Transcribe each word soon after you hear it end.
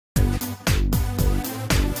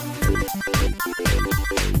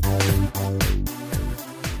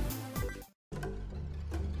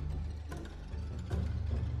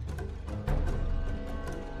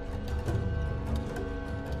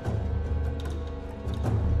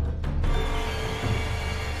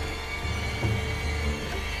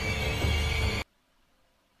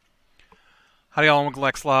Howdy y'all, I'm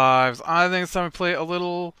Lex Lives. I think it's time to play a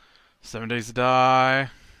little 7 Days to Die.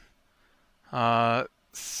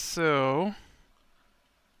 So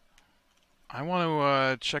I want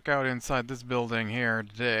to check out inside this building here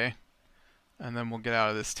today, and then we'll get out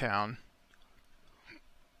of this town.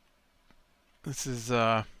 This is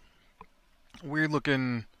weird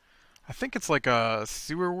looking. I think it's like a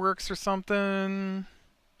sewer works or something.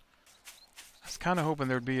 I was kind of hoping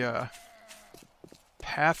there'd be a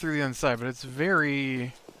path through the inside, but it's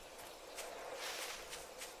very...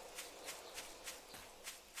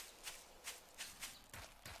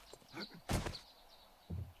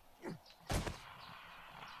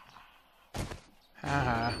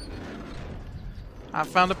 Haha. I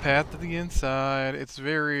found a path to the inside. It's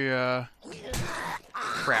very,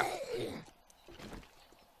 crap.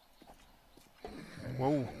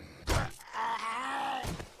 Whoa.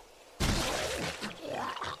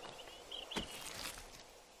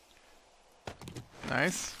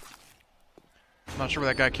 Nice. Not sure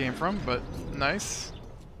where that guy came from, but nice.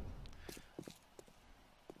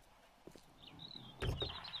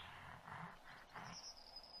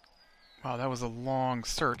 Wow, that was a long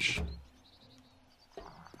search.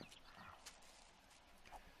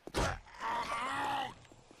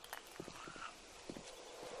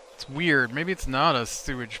 It's weird. Maybe it's not a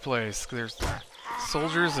sewage place. There's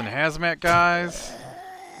soldiers and hazmat guys.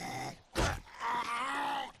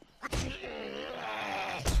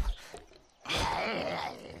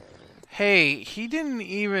 Hey, he didn't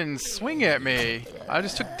even swing at me. I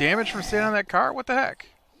just took damage from standing on that car? What the heck?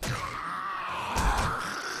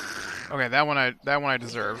 Okay, that one I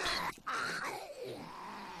deserved.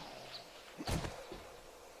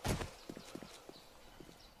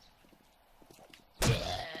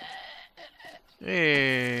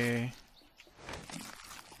 Hey.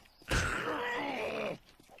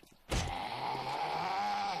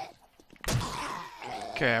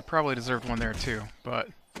 Okay, I probably deserved one there too, but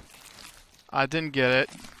I didn't get it,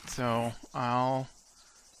 so I'll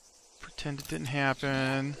pretend it didn't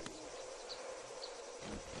happen.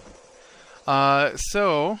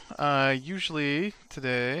 Usually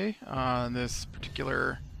today, on this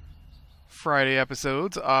particular Friday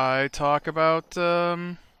episodes, I talk about,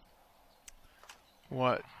 my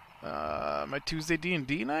Tuesday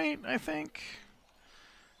D&D night, I think.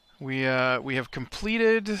 We have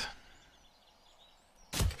completed...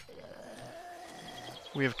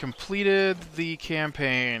 We have completed the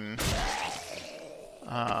campaign.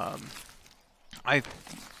 I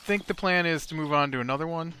think the plan is to move on to another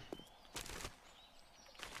one.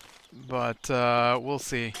 But we'll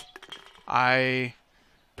see. I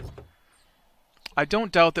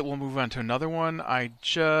don't doubt that we'll move on to another one. I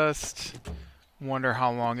just wonder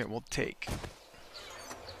how long it will take.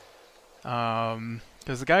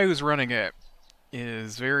 Because the guy who's running it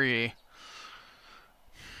is very...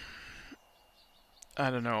 I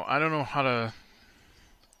don't know how to...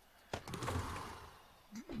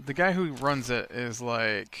 The guy who runs it is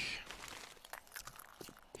like...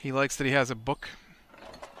 He likes that he has a book.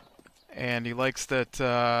 And he likes that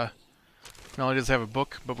not only does he have a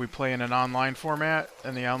book, but we play in an online format.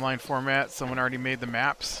 In the online format, someone already made the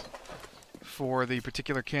maps for the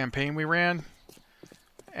particular campaign we ran.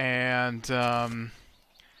 And so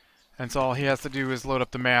all he has to do is load up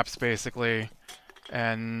the maps, basically.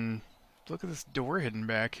 And look at this door hidden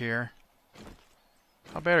back here.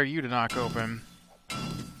 How bad are you to knock open?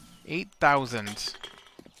 8,000.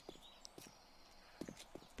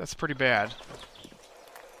 That's pretty bad.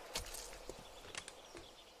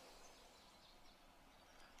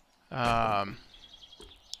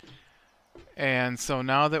 And so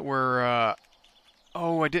now that we're,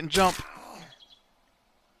 oh, I didn't jump.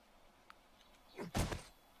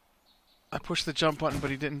 I pushed the jump button,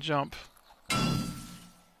 but he didn't jump.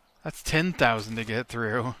 That's 10,000 to get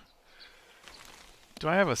through. Do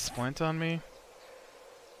I have a splint on me?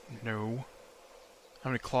 No. I don't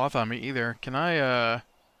have any cloth on me either. Can I,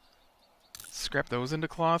 scrap those into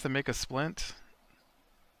cloth and make a splint?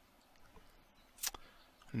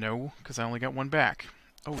 No, because I only got one back.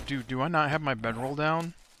 Oh, dude, do I not have my bedroll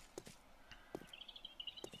down?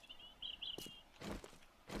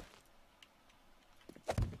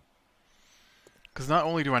 Because not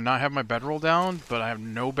only do I not have my bedroll down, but I have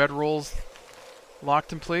no bedrolls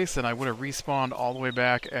locked in place, and I would have respawned all the way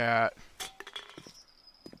back at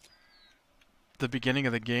the beginning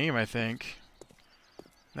of the game, I think.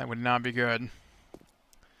 That would not be good.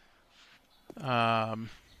 So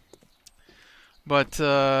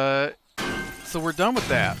we're done with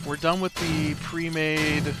that. We're done with the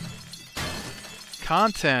pre-made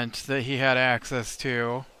content that he had access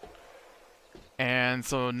to. And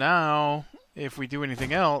so now, if we do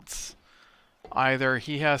anything else, either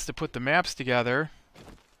he has to put the maps together,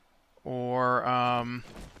 or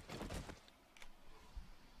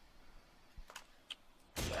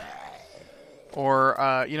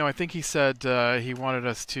you know, I think he said he wanted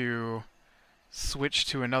us to switch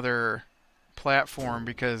to another platform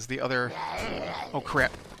because the other, oh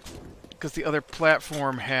crap, because the other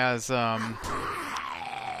platform has the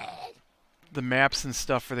maps and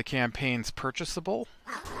stuff for the campaigns purchasable,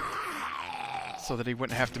 so that he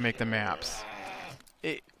wouldn't have to make the maps.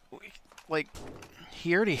 Like,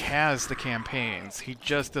 he already has the campaigns. He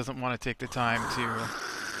just doesn't want to take the time to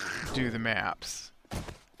do the maps.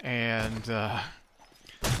 And so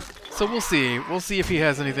we'll see. We'll see if he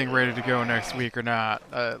has anything ready to go next week or not.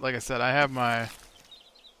 Like I said, I have my...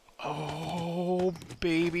 Oh,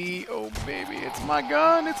 baby. Oh, baby. It's my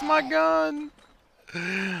gun. It's my gun.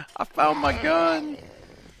 I found my gun.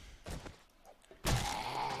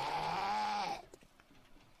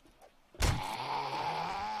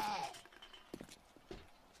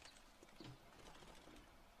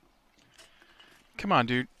 Come on,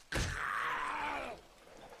 dude.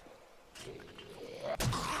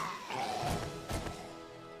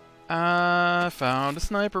 I found a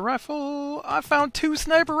sniper rifle. I found 2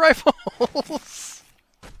 sniper rifles.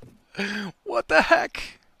 What the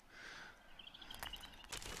heck?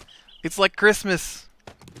 It's like Christmas.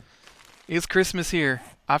 It's Christmas here.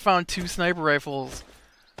 I found 2 sniper rifles.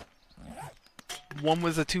 One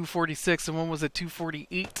was a 246 and one was a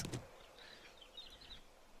 248.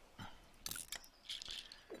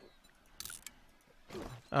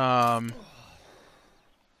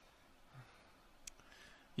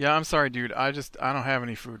 Yeah, I'm sorry, dude. I don't have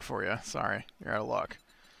any food for you. Sorry. You're out of luck.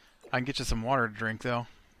 I can get you some water to drink, though.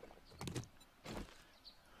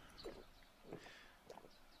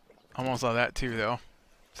 Almost saw that, too, though.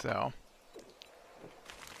 So.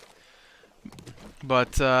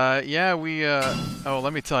 But, yeah, we, oh,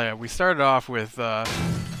 let me tell you. We started off with,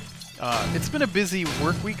 it's been a busy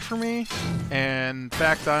work week for me. And, in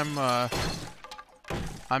fact, I'm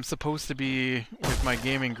supposed to be with my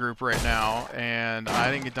gaming group right now, and I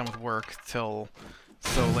didn't get done with work till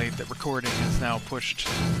so late that recording is now pushed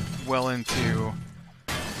well into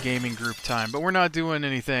gaming group time. But we're not doing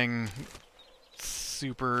anything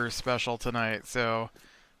super special tonight, so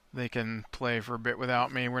they can play for a bit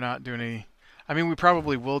without me. We're not doing any... I mean, we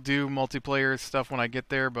probably will do multiplayer stuff when I get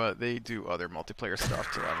there, but they do other multiplayer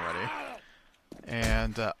stuff till I'm ready.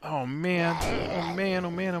 And, oh man, oh man,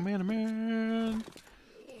 oh man, oh man, oh man...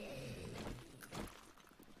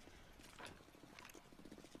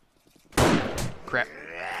 Crap.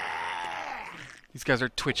 These guys are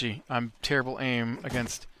twitchy. I'm terrible aim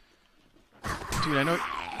against... Dude, I know...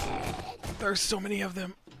 There's so many of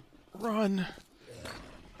them. Run.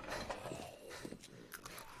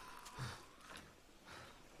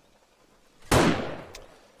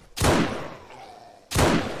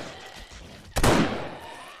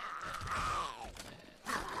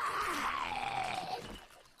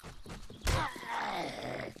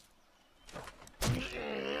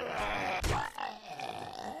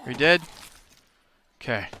 Are you dead?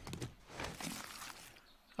 Okay.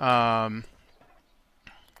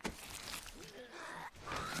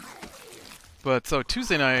 But so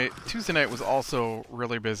Tuesday night was also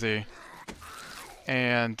really busy,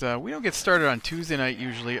 and we don't get started on Tuesday night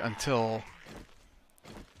usually until,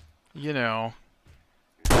 you know,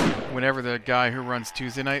 whenever the guy who runs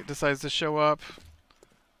Tuesday night decides to show up.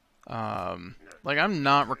 Like, I'm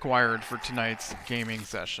not required for tonight's gaming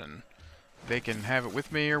session. They can have it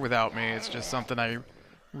with me or without me. It's just something I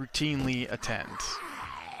routinely attend.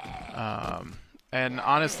 And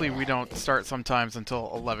honestly, we don't start sometimes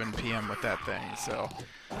until 11 p.m. with that thing. So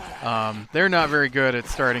they're not very good at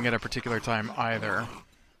starting at a particular time either.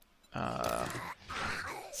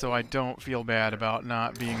 So I don't feel bad about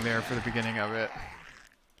not being there for the beginning of it.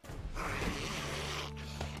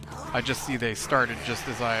 I just see they started just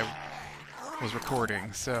as I was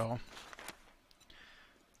recording, so...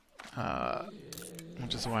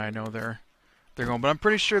 which is why I know they're going. But I'm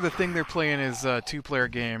pretty sure the thing they're playing is a 2-player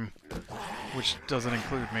game, which doesn't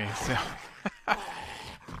include me, so...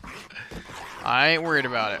 I ain't worried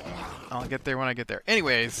about it. I'll get there when I get there.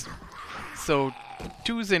 Anyways, so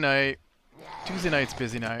Tuesday night's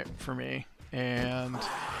busy night for me, and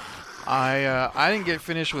I didn't get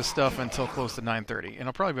finished with stuff until close to 9:30, and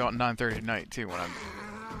I'll probably be about 9:30 tonight too when I'm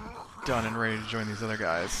done and ready to join these other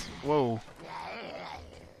guys. Whoa.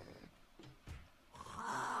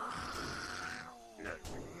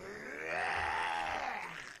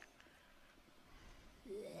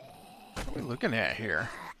 What are we looking at here?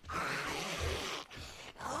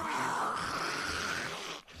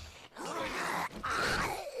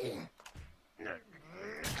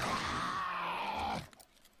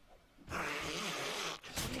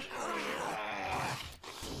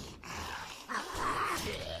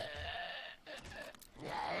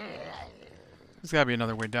 There's gotta be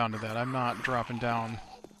another way down to that. I'm not dropping down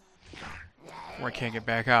where I can't get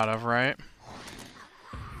back out of, right?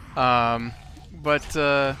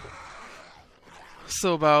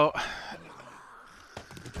 So about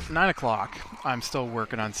 9 o'clock, I'm still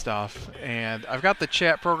working on stuff, and I've got the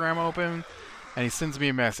chat program open, and he sends me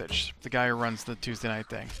a message, the guy who runs the Tuesday night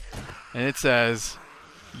thing, and it says,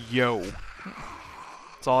 yo.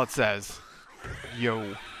 That's all it says.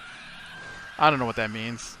 Yo. I don't know what that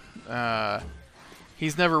means.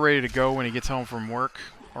 He's never ready to go when he gets home from work,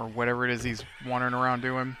 or whatever it is he's wandering around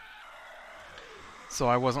doing. So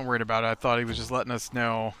I wasn't worried about it. I thought he was just letting us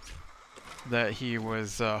know that he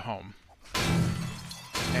was home.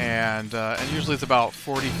 And usually it's about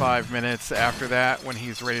 45 minutes after that when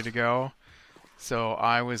he's ready to go. So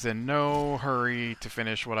I was in no hurry to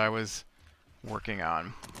finish what I was working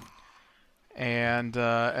on. And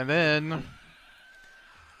then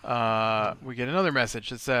we get another message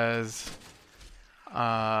that says,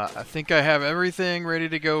 I think I have everything ready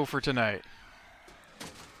to go for tonight.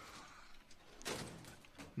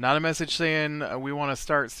 Not a message saying we want to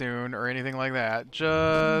start soon or anything like that.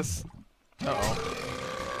 Just... Uh-oh.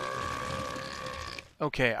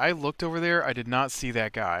 Okay, I looked over there. I did not see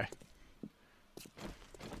that guy.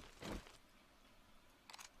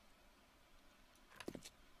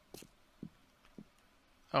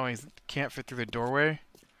 Oh, he can't fit through the doorway?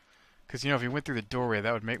 Because, you know, if he went through the doorway,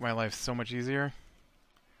 that would make my life so much easier.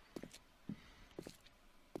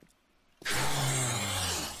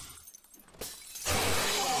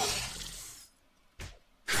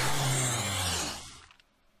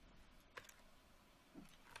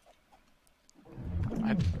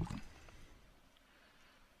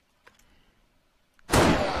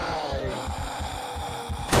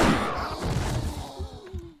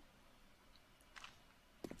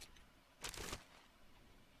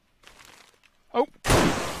 Oh!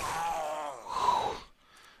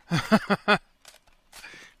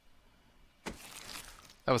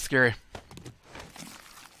 That was scary.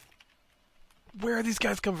 Where are these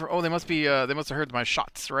guys coming from? Oh, they must be. They must have heard my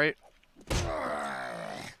shots, right?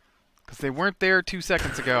 Because they weren't there 2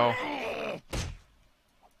 seconds ago.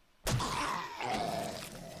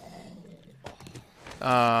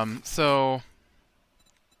 So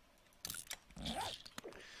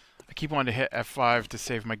I keep wanting to hit F5 to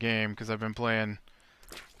save my game because I've been playing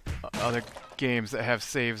other games that have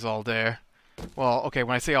saves all day. Well, okay,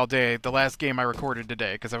 when I say all day, the last game I recorded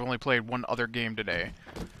today, because I've only played one other game today.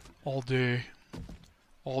 All day.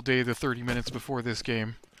 All day the 30 minutes before this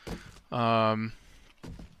game. So,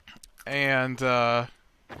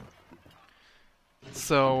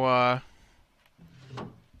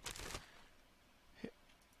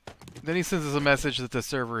 then he sends us a message that the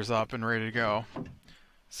server is up and ready to go.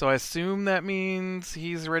 So I assume that means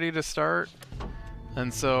he's ready to start.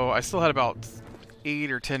 And so I still had about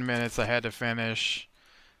 8 or 10 minutes I had to finish.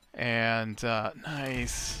 And,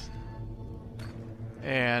 nice.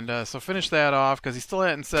 And so finish that off, because he still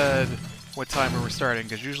hadn't said what time we were starting,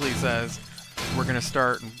 because usually he says we're going to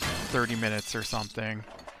start in 30 minutes or something.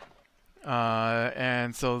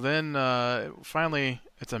 And so then, finally,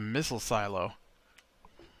 it's a missile silo.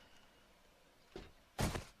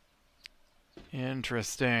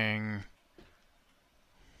 Interesting.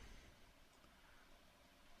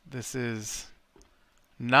 This is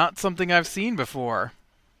not something I've seen before.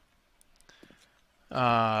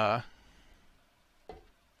 And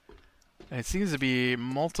it seems to be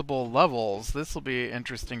multiple levels. This will be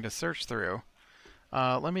interesting to search through.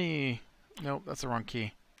 Let me... Nope, that's the wrong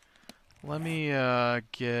key. Let me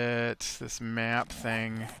get this map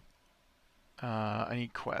thing. I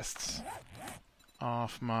need quests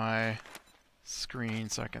off my screen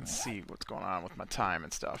so I can see what's going on with my time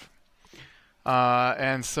and stuff.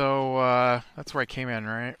 And so that's where I came in,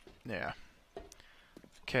 right? Yeah.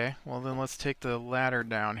 Okay, well then let's take the ladder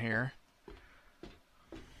down here.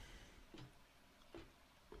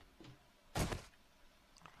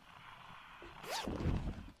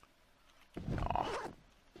 Aw.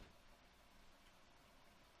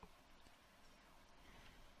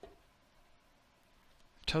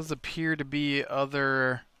 Does appear to be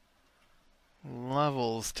other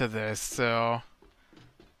levels to this, so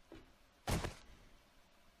at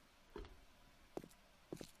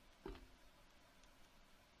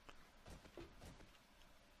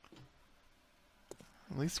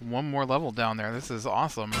least one more level down there. This is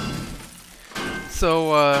awesome.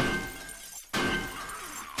 So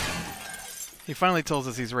he finally tells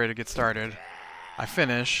us he's ready to get started. I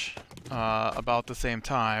finish about the same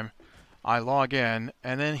time. I log in,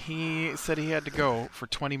 and then he said he had to go for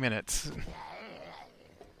 20 minutes.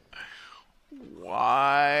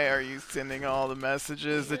 Why are you sending all the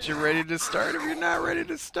messages that you're ready to start if you're not ready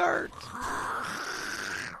to start.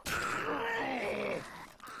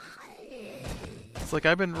 It's like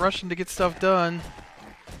I've been rushing to get stuff done,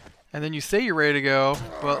 and then you say you're ready to go,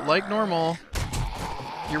 but like normal,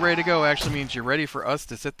 you're ready to go actually means you're ready for us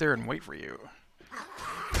to sit there and wait for you.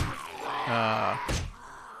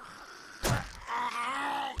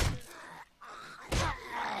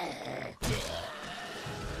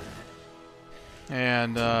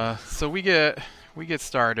 And so we get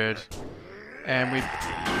started, and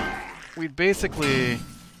we'd basically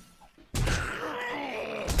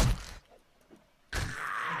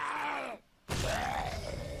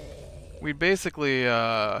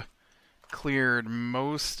cleared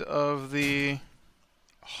most of the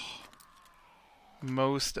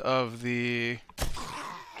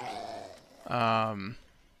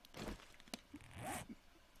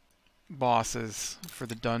bosses for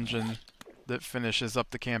the dungeon that finishes up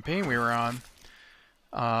the campaign we were on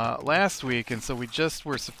last week, and so we just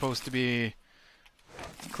were supposed to be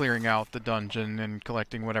clearing out the dungeon and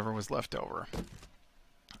collecting whatever was left over.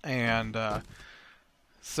 And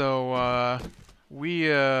so we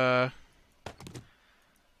go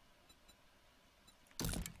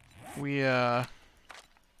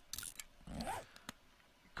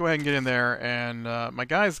ahead and get in there, and my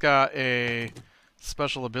guy's got a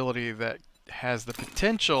special ability that has the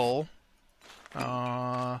potential.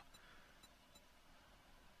 Oh,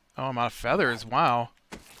 I'm out of feathers. Wow.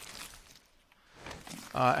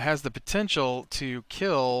 It has the potential to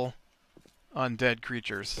kill undead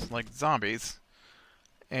creatures, like zombies.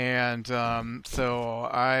 And so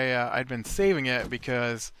I'd been saving it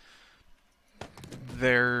because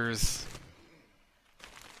there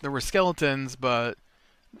were skeletons, but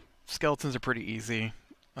skeletons are pretty easy.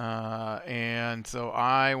 And so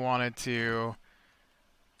I wanted to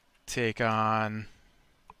take on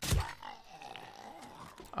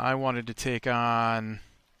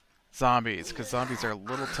zombies, because zombies are a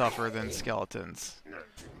little tougher than skeletons.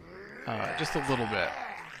 Just a little bit.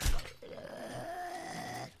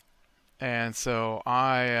 And so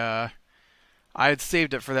I had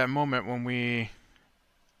saved it for that moment when we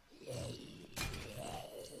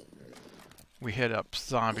hit up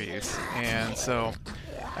zombies. And so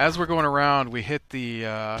as we're going around, we hit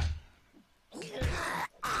the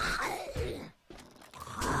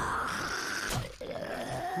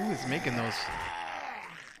who is making those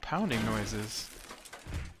pounding noises?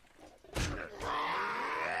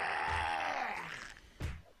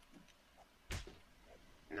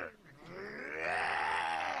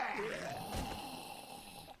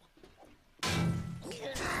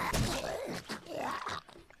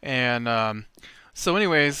 And so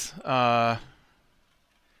anyways,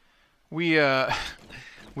 we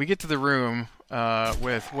get to the room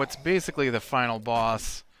with what's basically the final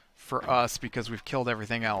boss for us, because we've killed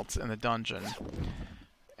everything else in the dungeon.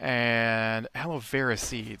 And aloe vera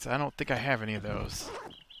seeds. I don't think I have any of those.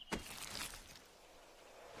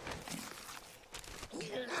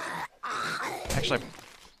 Actually,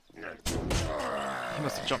 he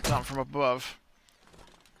must have jumped down from above.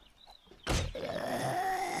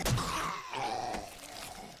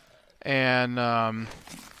 And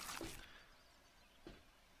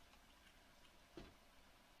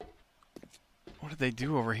what did they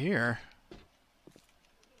do over here?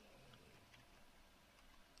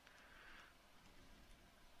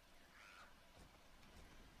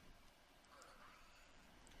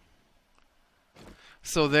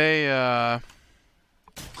 So they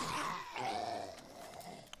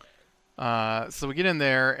so we get in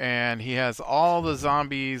there, and he has all the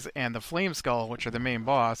zombies and the flame skull, which are the main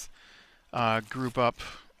boss, group up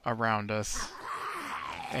around us.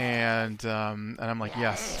 And I'm like,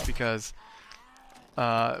 yes, because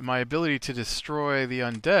my ability to destroy the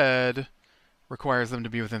undead requires them to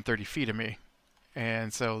be within 30 feet of me.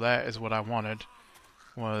 And so that is what I wanted,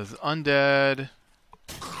 was undead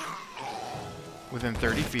within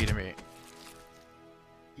 30 feet of me.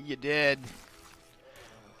 You did.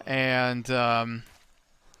 And so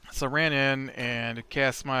I ran in and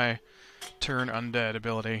cast my turn undead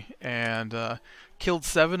ability, and killed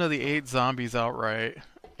 7 of the 8 zombies outright,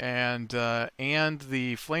 and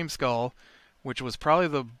the flame skull, which was probably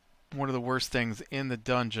one of the worst things in the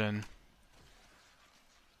dungeon.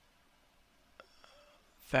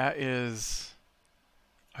 That is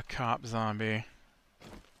a cop zombie.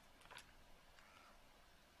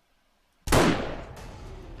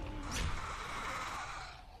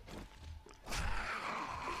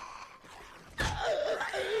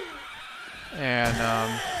 And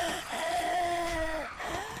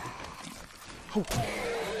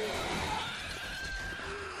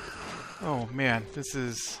oh man, this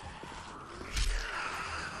is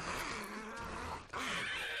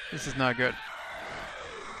This is not good.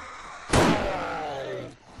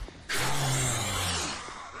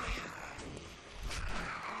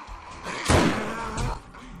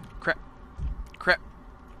 Crap. Crap.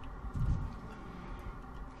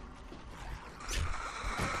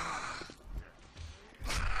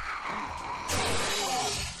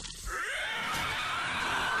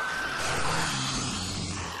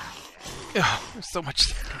 Ugh, there's so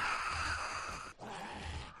much.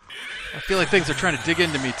 I feel like things are trying to dig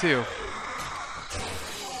into me too.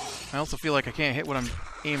 I also feel like I can't hit what I'm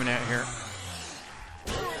aiming at here.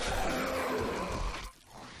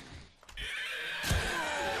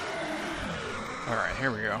 Alright,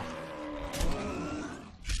 here we go.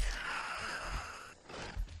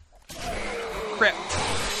 Crap!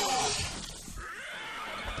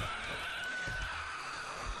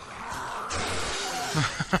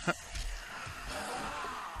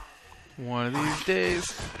 One of these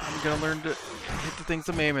days, I'm gonna learn to hit the things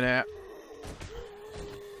I'm aiming at.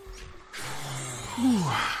 Whew.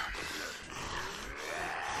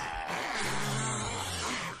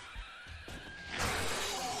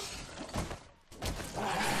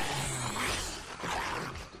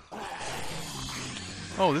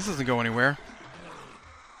 Oh, this doesn't go anywhere.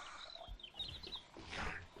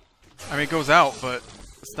 I mean, it goes out, but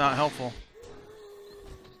it's not helpful.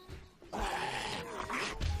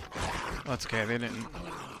 That's okay, they didn't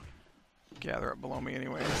gather up below me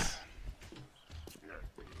anyways.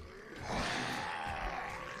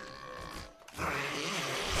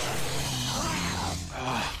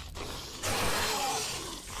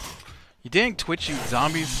 You dang twitchy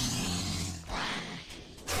zombies.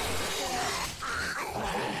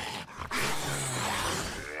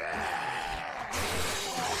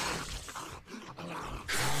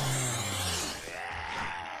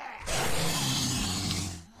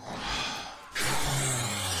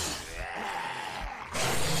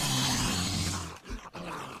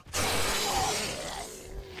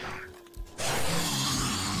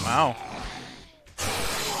 Wow.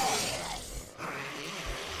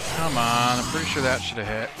 Come on, I'm pretty sure that should have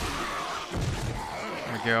hit.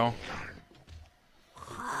 There we go.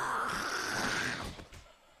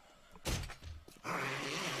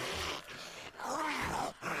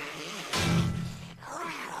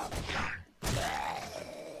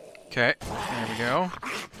 Okay, there we go.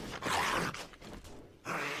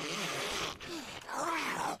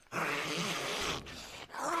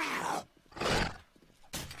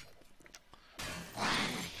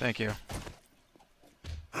 Thank you.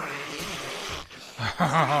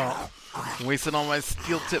 Wasting all my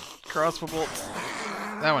steel-tipped crossbow bolts.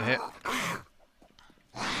 That one hit.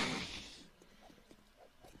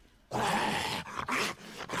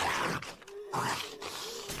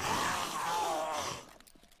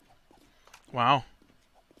 Wow.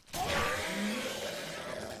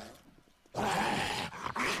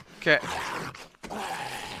 Okay.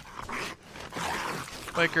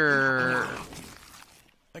 Biker.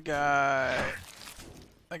 A guy.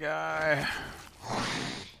 A guy.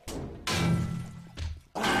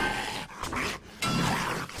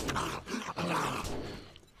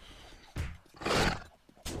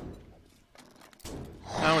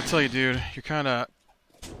 I would tell you, dude, you're kind of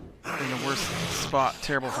in the worst spot.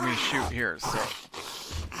 Terrible for me to shoot here, so.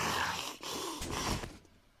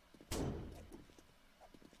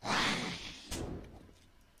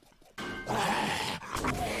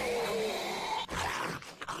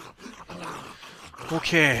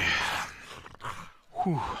 Okay.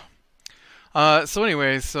 Whew. So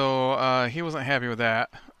anyway, he wasn't happy with that,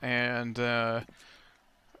 and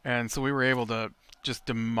so we were able to just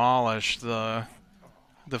demolish the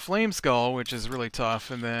flame skull, which is really tough,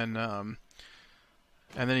 and then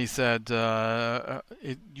he said,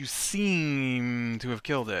 "You seem to have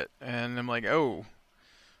killed it," and I'm like, "Oh,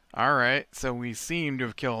 all right. So we seem to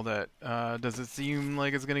have killed it. Does it seem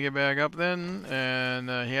like it's gonna get back up then?" And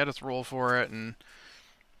he had us roll for it, and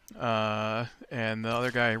the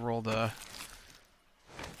other guy rolled a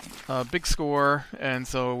big score, and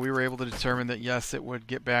so we were able to determine that yes, it would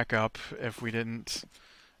get back up if we didn't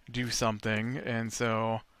do something. And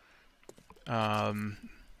so I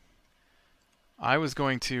was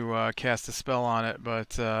going to cast a spell on it, but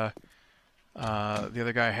the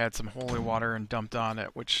other guy had some holy water and dumped on it,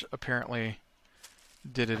 which apparently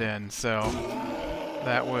did it in. So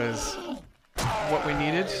that was what we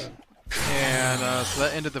needed, and so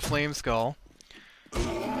that ended the flame skull.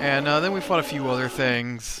 And then we fought a few other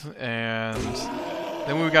things, and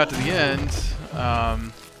then when we got to the end,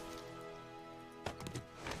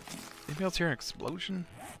 anybody else hear an explosion?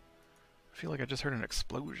 I feel like I just heard an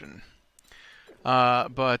explosion. So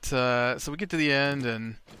we get to the end,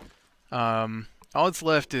 and all that's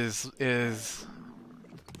left is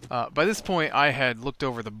by this point I had looked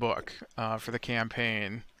over the book for the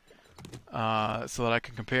campaign so that I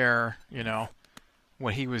could compare, you know,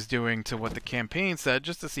 what he was doing to what the campaign said,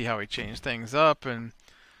 just to see how he changed things up. And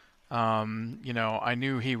you know, I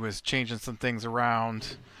knew he was changing some things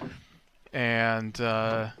around, and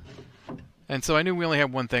so I knew we only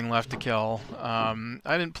had one thing left to kill. I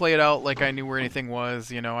didn't play it out like I knew where anything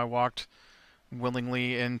was. You know, I walked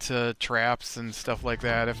willingly into traps and stuff like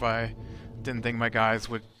that if I didn't think my guys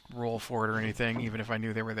would roll for it or anything, even if I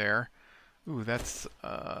knew they were there. Ooh, that's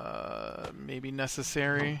maybe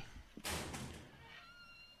necessary.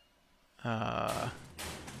 And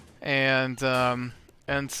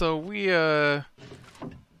so we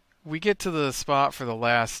get to the spot for the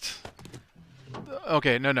last.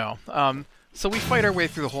 Okay, no. So we fight our way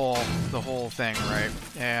through the whole thing, right?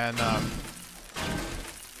 And a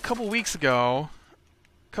couple weeks ago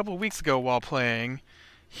while playing,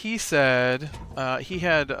 he said he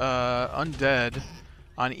had undead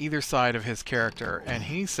on either side of his character, and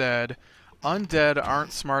he said undead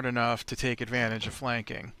aren't smart enough to take advantage of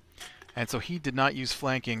flanking. And so he did not use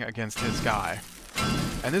flanking against his guy.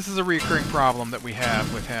 And this is a recurring problem that we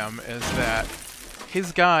have with him, is that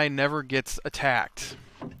his guy never gets attacked.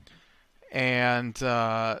 And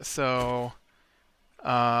so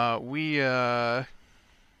me and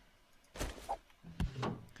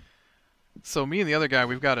the other guy,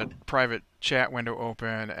 we've got a private chat window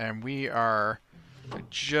open, and we are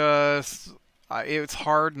just... it's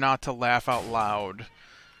hard not to laugh out loud,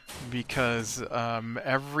 because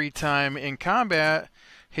every time in combat,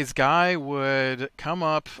 his guy would come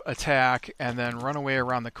up, attack, and then run away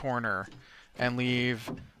around the corner and leave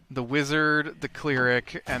the wizard, the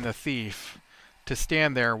cleric, and the thief to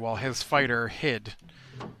stand there while his fighter hid.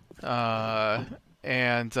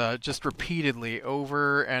 And just repeatedly,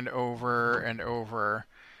 over and over and over.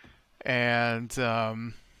 And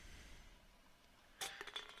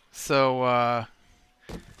so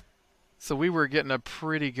we were getting a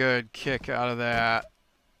pretty good kick out of that,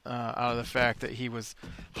 out of the fact that he was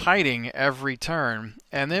hiding every turn.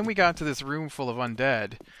 And then we got to this room full of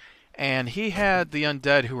undead, and he had the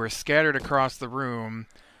undead who were scattered across the room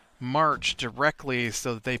march directly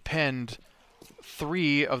so that they pinned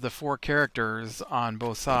 3 of the 4 characters on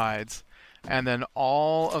both sides, and then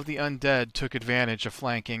all of the undead took advantage of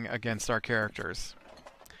flanking against our characters.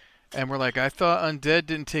 And we're like, I thought undead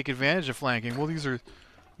didn't take advantage of flanking. Well, these are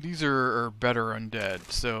better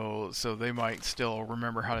undead, so they might still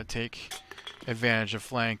remember how to take advantage of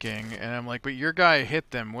flanking. And I'm like, but your guy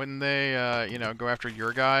hit them, wouldn't they? You know, go after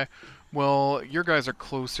your guy. Well, your guys are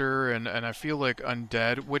closer, and I feel like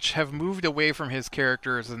undead, which have moved away from his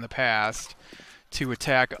characters in the past to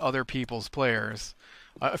attack other people's players.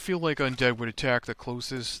 I feel like undead would attack the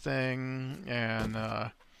closest thing, and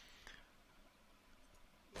I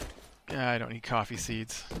don't need coffee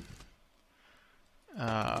seeds.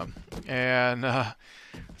 So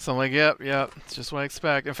I'm like, yep, it's just what I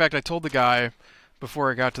expect. In fact, I told the guy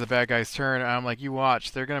before I got to the bad guy's turn, I'm like, you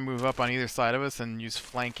watch, they're going to move up on either side of us and use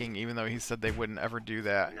flanking, even though he said they wouldn't ever do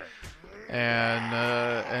that.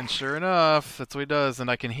 And sure enough, that's what he does.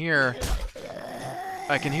 And I can hear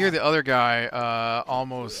the other guy I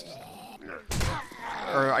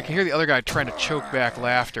can hear the other guy trying to choke back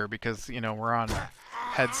laughter because, you know, we're on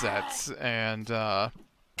headsets, and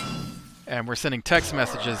we're sending text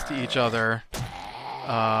messages to each other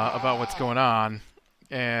about what's going on.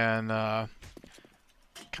 And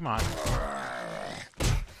come on,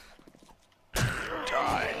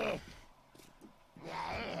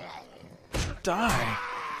 die.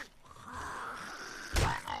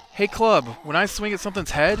 Hey, Club, when I swing at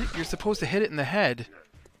something's head, you're supposed to hit it in the head,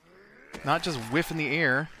 not just whiff in the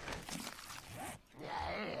air.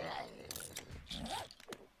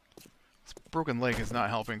 This broken leg is not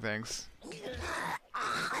helping things.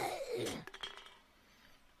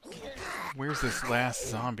 Where's this last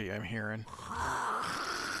zombie I'm hearing?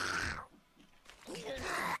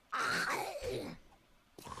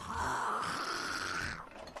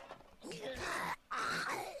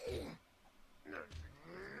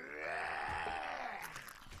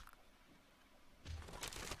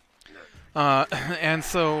 And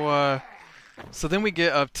so then we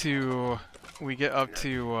get up to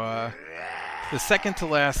the second to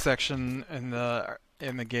last section in the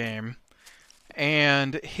game,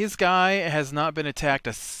 and his guy has not been attacked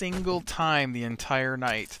a single time the entire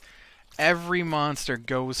night. Every monster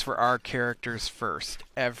goes for our characters first,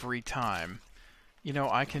 every time. You know,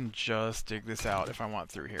 I can just dig this out if I want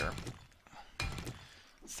through here,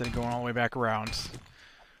 instead of going all the way back around.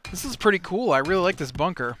 This is pretty cool. I really like this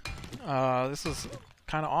bunker. This is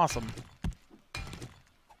kind of awesome.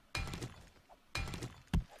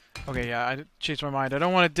 Okay, yeah, I changed my mind. I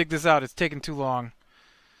don't want to dig this out. It's taking too long.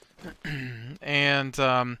 And,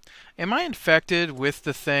 am I infected with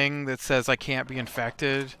the thing that says I can't be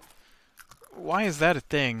infected? Why is that a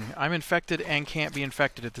thing? I'm infected and can't be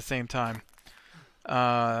infected at the same time.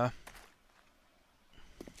 So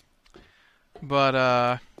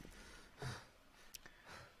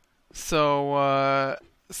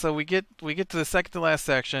we get to the second to last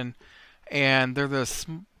section, and there are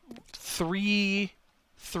three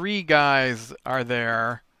guys are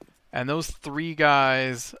there, and those 3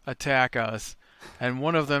 guys attack us, and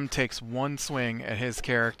one of them takes one swing at his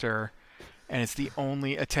character, and it's the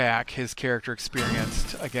only attack his character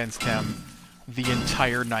experienced against him the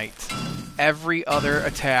entire night. Every other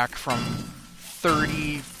attack from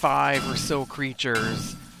 35 or so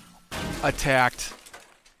creatures attacked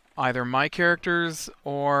either my characters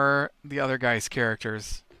or the other guy's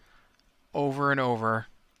characters over and over.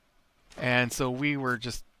 And so we were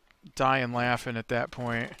just dying laughing at that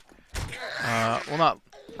point. Well, not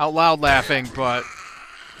out loud laughing, but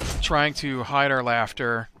trying to hide our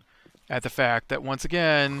laughter at the fact that once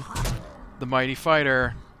again, the mighty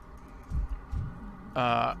fighter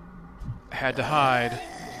had to hide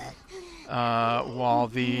while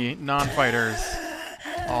the non-fighters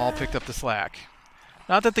all picked up the slack.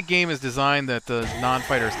 Not that the game is designed that the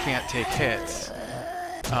non-fighters can't take hits.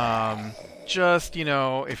 Just, you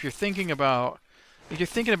know, if you're thinking about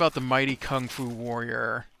the mighty kung fu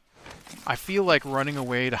warrior, I feel like running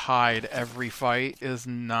away to hide every fight is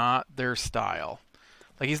not their style.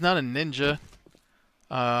 Like, he's not a ninja,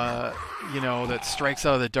 you know, that strikes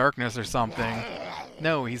out of the darkness or something.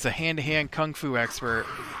 No, he's a hand-to-hand kung fu expert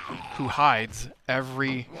who hides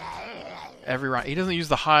every round. He doesn't use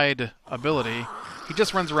the hide ability. He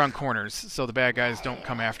just runs around corners so the bad guys don't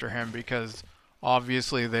come after him, because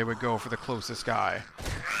obviously they would go for the closest guy,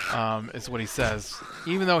 is what he says.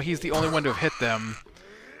 Even though he's the only one to have hit them,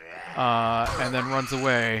 and then runs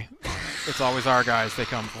away, it's always our guys they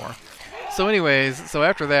come for. So anyways, so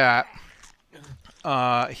after that,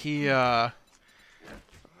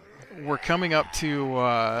 we're coming up to,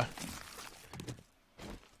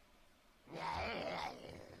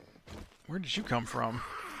 where did you come from?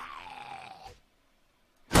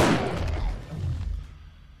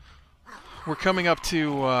 We're coming up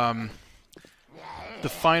to the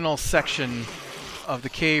final section of the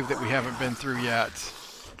cave that we haven't been through yet.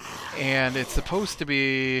 And it's supposed to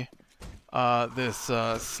be this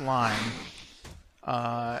slime.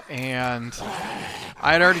 And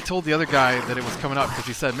I had already told the other guy that it was coming up, because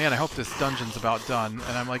he said, man, I hope this dungeon's about done.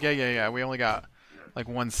 And I'm like, yeah, we only got like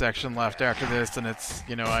one section left after this, and it's,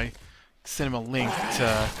 you know, I sent him a link to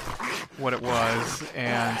what it was.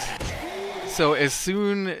 And so as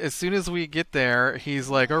soon as we get there, he's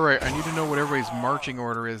like, all right, I need to know what everybody's marching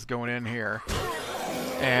order is going in here.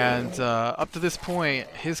 And up to this point,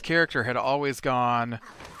 his character had always gone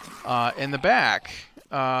in the back.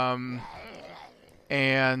 And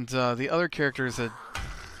the other characters had...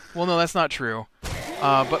 Well, no, that's not true.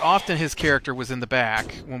 But often his character was in the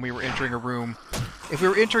back when we were entering a room. If we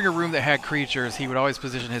were entering a room that had creatures, he would always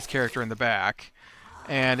position his character in the back.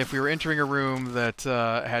 And if we were entering a room that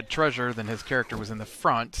had treasure, then his character was in the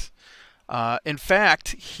front. In fact,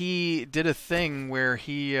 he did a thing where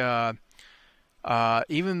he...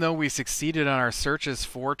 even though we succeeded on our searches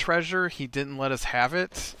for treasure, he didn't let us have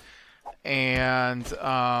it, and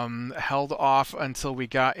held off until we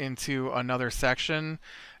got into another section.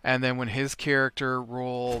 And then when his character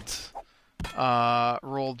rolled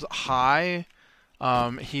high,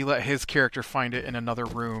 he let his character find it in another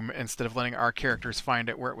room instead of letting our characters find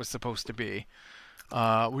it where it was supposed to be.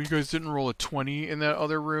 Well, you guys didn't roll a 20 in that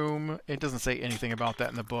other room. It doesn't say anything about that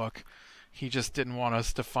in the book. He just didn't want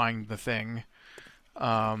us to find the thing.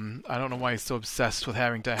 I don't know why he's so obsessed with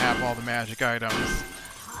having to have all the magic items.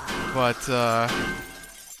 But,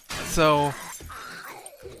 so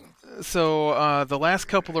the last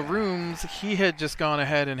couple of rooms, he had just gone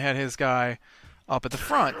ahead and had his guy up at the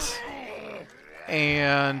front.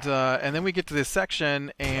 And then we get to this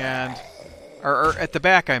section, and... Or at the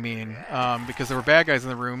back, I mean, because there were bad guys in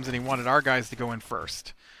the rooms, and he wanted our guys to go in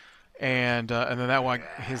first. And then that way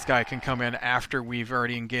his guy can come in after we've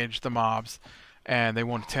already engaged the mobs, and they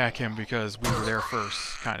won't attack him because we were there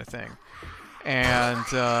first, kind of thing. And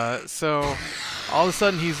so all of a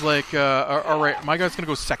sudden he's like, all right, my guy's going to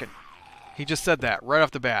go second. He just said that right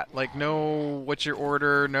off the bat. Like, no, what's your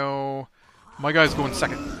order? No, my guy's going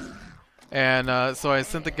second. And so I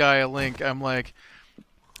sent the guy a link. I'm like,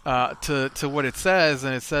 to what it says,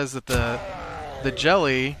 and it says that the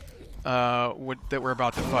jelly that we're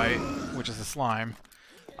about to fight, which is a slime,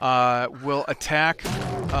 will attack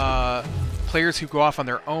players who go off on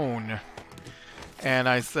their own. And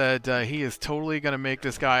I said he is totally going to make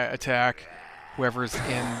this guy attack whoever's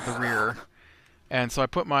in the rear. And so I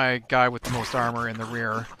put my guy with the most armor in the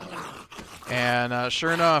rear. And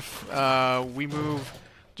sure enough, we move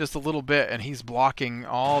just a little bit, and he's blocking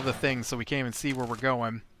all the things so we can't even see where we're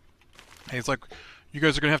going. And he's like, you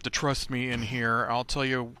guys are going to have to trust me in here. I'll tell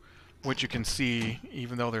you what you can see,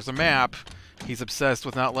 even though there's a map. He's obsessed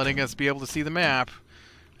with not letting us be able to see the map.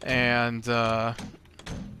 And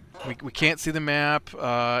we can't see the map.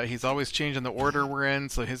 He's always changing the order we're in,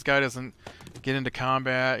 so his guy doesn't get into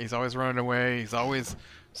combat. He's always running away. He's always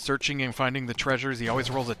searching and finding the treasures. He always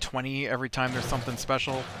rolls a 20 every time there's something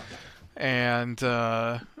special. And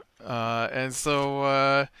so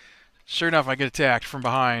sure enough, I get attacked from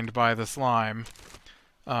behind by the slime.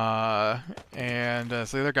 So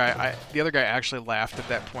the other guy actually laughed at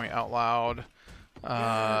that point out loud,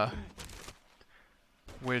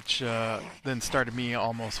 which then started me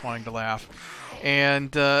almost wanting to laugh.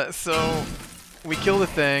 And so we kill the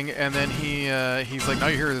thing, and then he's like, now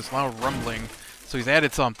you hear this loud rumbling. So he's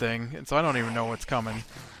added something, and so I don't even know what's coming.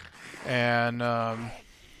 And I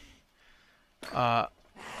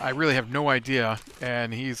really have no idea.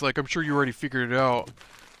 And he's like, I'm sure you already figured it out.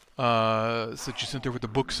 Since you sit there with the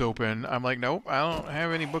books open. I'm like, nope, I don't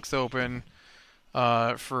have any books open.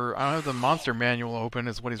 I don't have the monster manual open,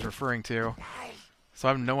 is what he's referring to. So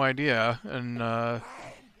I have no idea. And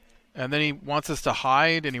then he wants us to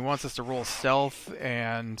hide, and he wants us to roll stealth,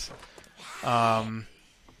 and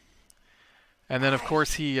then of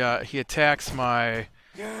course he attacks my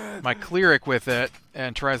cleric with it,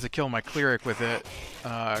 and tries to kill my cleric with it,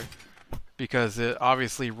 because it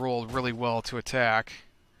obviously rolled really well to attack.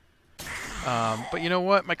 But you know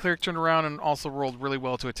what? My cleric turned around and also rolled really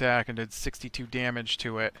well to attack and did 62 damage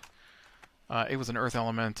to it. It was an earth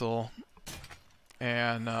elemental,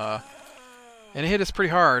 and it hit us pretty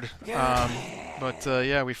hard.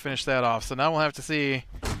 Yeah, we finished that off. So now we'll have to see.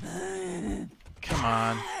 Come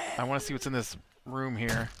on, I want to see what's in this room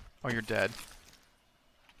here. Oh, you're dead.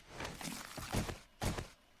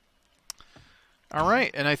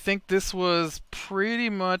 Alright, and I think this was pretty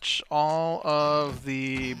much all of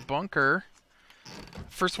the bunker.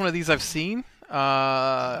 First one of these I've seen.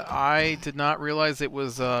 I did not realize it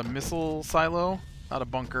was a missile silo, not a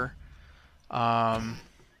bunker. I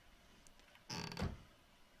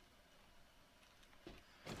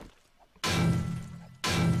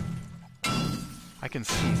can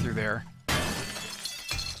see through there.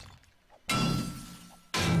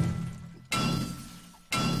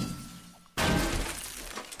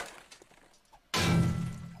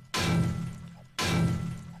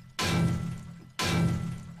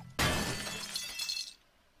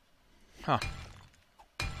 Huh.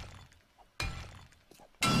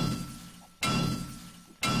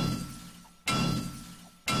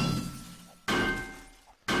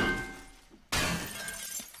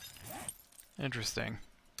 Interesting.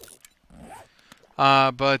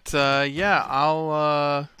 Yeah,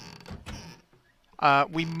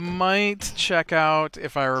 we might check out,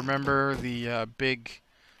 if I remember, the big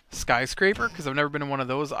skyscraper, because I've never been in one of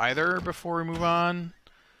those either before we move on.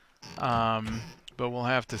 But we'll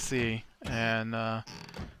have to see. And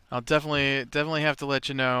I'll definitely have to let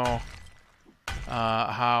you know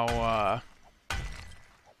how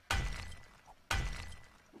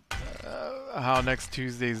next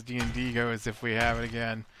Tuesday's D&D goes if we have it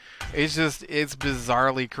again. It's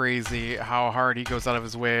bizarrely crazy how hard he goes out of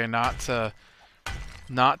his way not to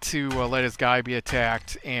let his guy be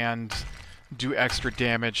attacked and do extra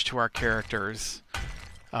damage to our characters.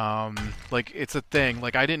 Like, it's a thing.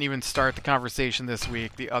 Like, I didn't even start the conversation this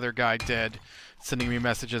week. The other guy did, sending me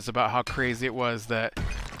messages about how crazy it was that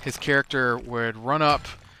his character would run up,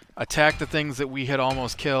 attack the things that we had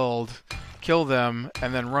almost killed, kill them,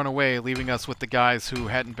 and then run away, leaving us with the guys who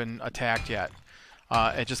hadn't been attacked yet.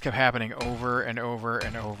 It just kept happening over and over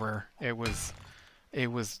and over. It was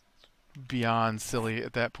beyond silly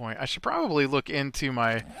at that point. I should probably look into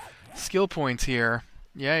my skill points here.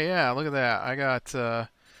 Yeah, look at that. I got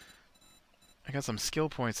some skill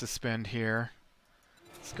points to spend here.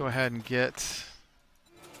 Let's go ahead and get...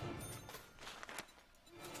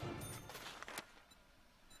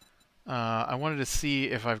 I wanted to see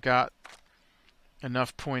if I've got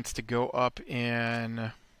enough points to go up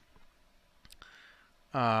in...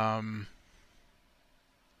 I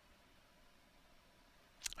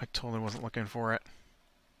totally wasn't looking for it.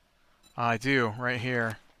 I do, right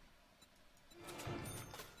here.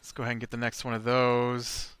 Let's go ahead and get the next one of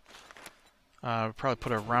those. Probably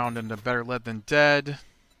put a round into Better Lead Than Dead.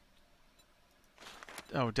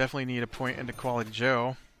 Oh, definitely need a point into Quality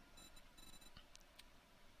Joe.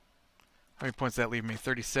 How many points does that leave me?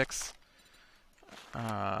 36.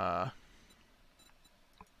 Let's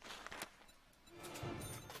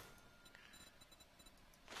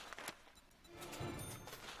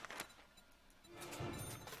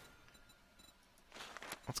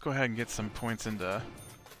go ahead and get some points into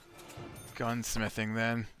gunsmithing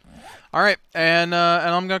then. All right, and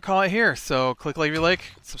I'm gonna call it here. So click like if you like,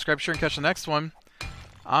 subscribe, share, and catch the next one.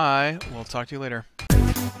 I will talk to you later.